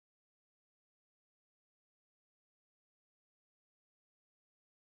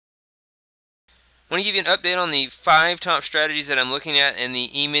I want to give you an update on the 5 top strategies that I'm looking at in the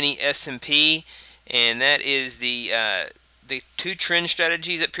E-mini S&P, and that is the 2 trend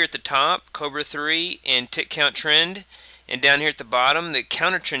strategies up here at the top, Cobra III and Tick CountTrend, and down here at the bottom, the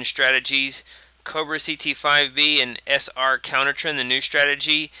CounterTrend strategies, CobraCT Vb and SR CounterTrend, the new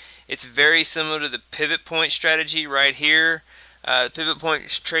strategy. It's very similar to the pivot point strategy right here. The pivot point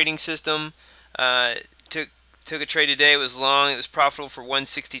trading system took a trade today. It was long. It was profitable for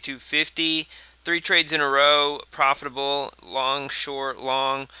 162.50. 3 trades in a row, profitable, long, short,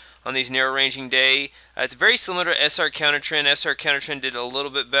 long on these narrow ranging day. It's very similar to SR CounterTrend. SR CounterTrend did a little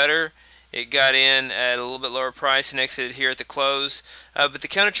bit better. It got in at a little bit lower price and exited here at the close. But the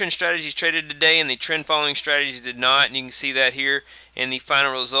CounterTrend strategies traded today and the trend following strategies did not. And you can see that here in the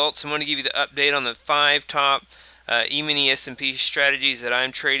final results. I'm going to give you the update on the 5 top E-mini S&P strategies that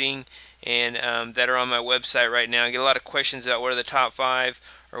I'm trading and that are on my website right now. I get a lot of questions about what are the top 5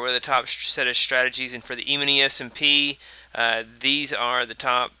 or what are the top set of strategies. And for the E-mini S&P, these are the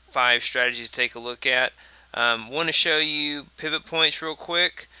top 5 strategies to take a look at. Want to show you pivot points real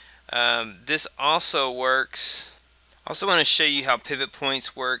quick. This also works. Also want to show you how pivot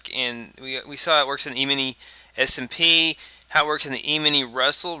points work, and we saw how it works in the E-mini S&P, how it works in the E-mini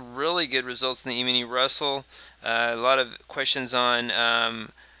Russell. Really good results in the E-mini Russell. A lot of questions on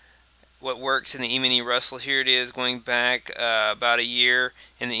what works in the E-mini Russell. Here it is going back about a year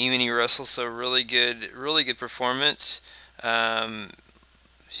in the E-mini Russell, so really good performance. You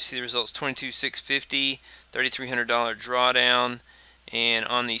see the results: 22,650, $3,300 drawdown, and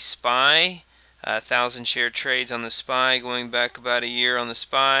on the SPY, 1,000 share trades on the SPY going back about a year on the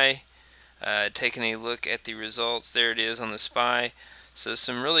SPY. Taking a look at the results, there it is on the SPY. So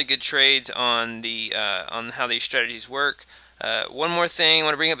some really good trades on the on how these strategies work. One more thing I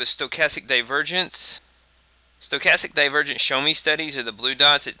want to bring up is stochastic divergence. Stochastic divergence show me studies are the blue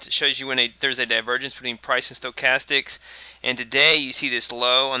dots. It shows you when there's a divergence between price and stochastics. And today you see this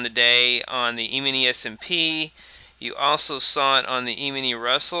low on the day on the E-mini S&P. You also saw it on the E-mini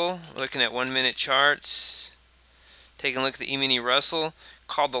Russell. Looking at 1-minute charts, taking a look at the E-mini Russell,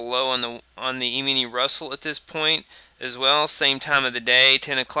 called the low on the E-mini Russell at this point as well. Same time of the day,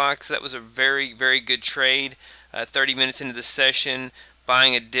 10 o'clock. So that was a very good trade. 30 minutes into the session,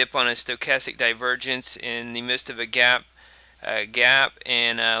 buying a dip on a stochastic divergence in the midst of a gap.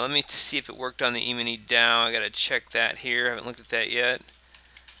 And let me see if it worked on the E-mini Dow. I got to check that here. I haven't looked at that yet.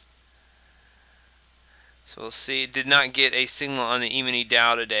 So we'll see. It did not get a signal on the E-mini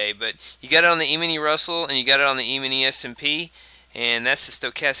Dow today, but you got it on the E-mini Russell and you got it on the E-mini S&P, and that's the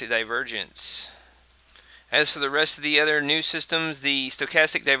stochastic divergence. As for the rest of the other new systems, the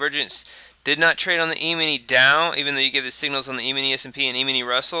stochastic divergence did not trade on the E-mini Dow, even though you give the signals on the E-mini S&P and E-mini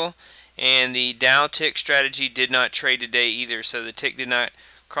Russell. And the Dow tick strategy did not trade today either, so the tick did not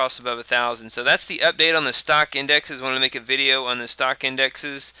cross above 1,000. So that's the update on the stock indexes. I want to make a video on the stock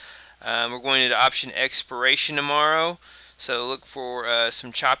indexes. We're going into option expiration tomorrow, so look for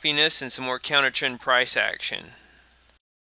some choppiness and some more counter trend price action.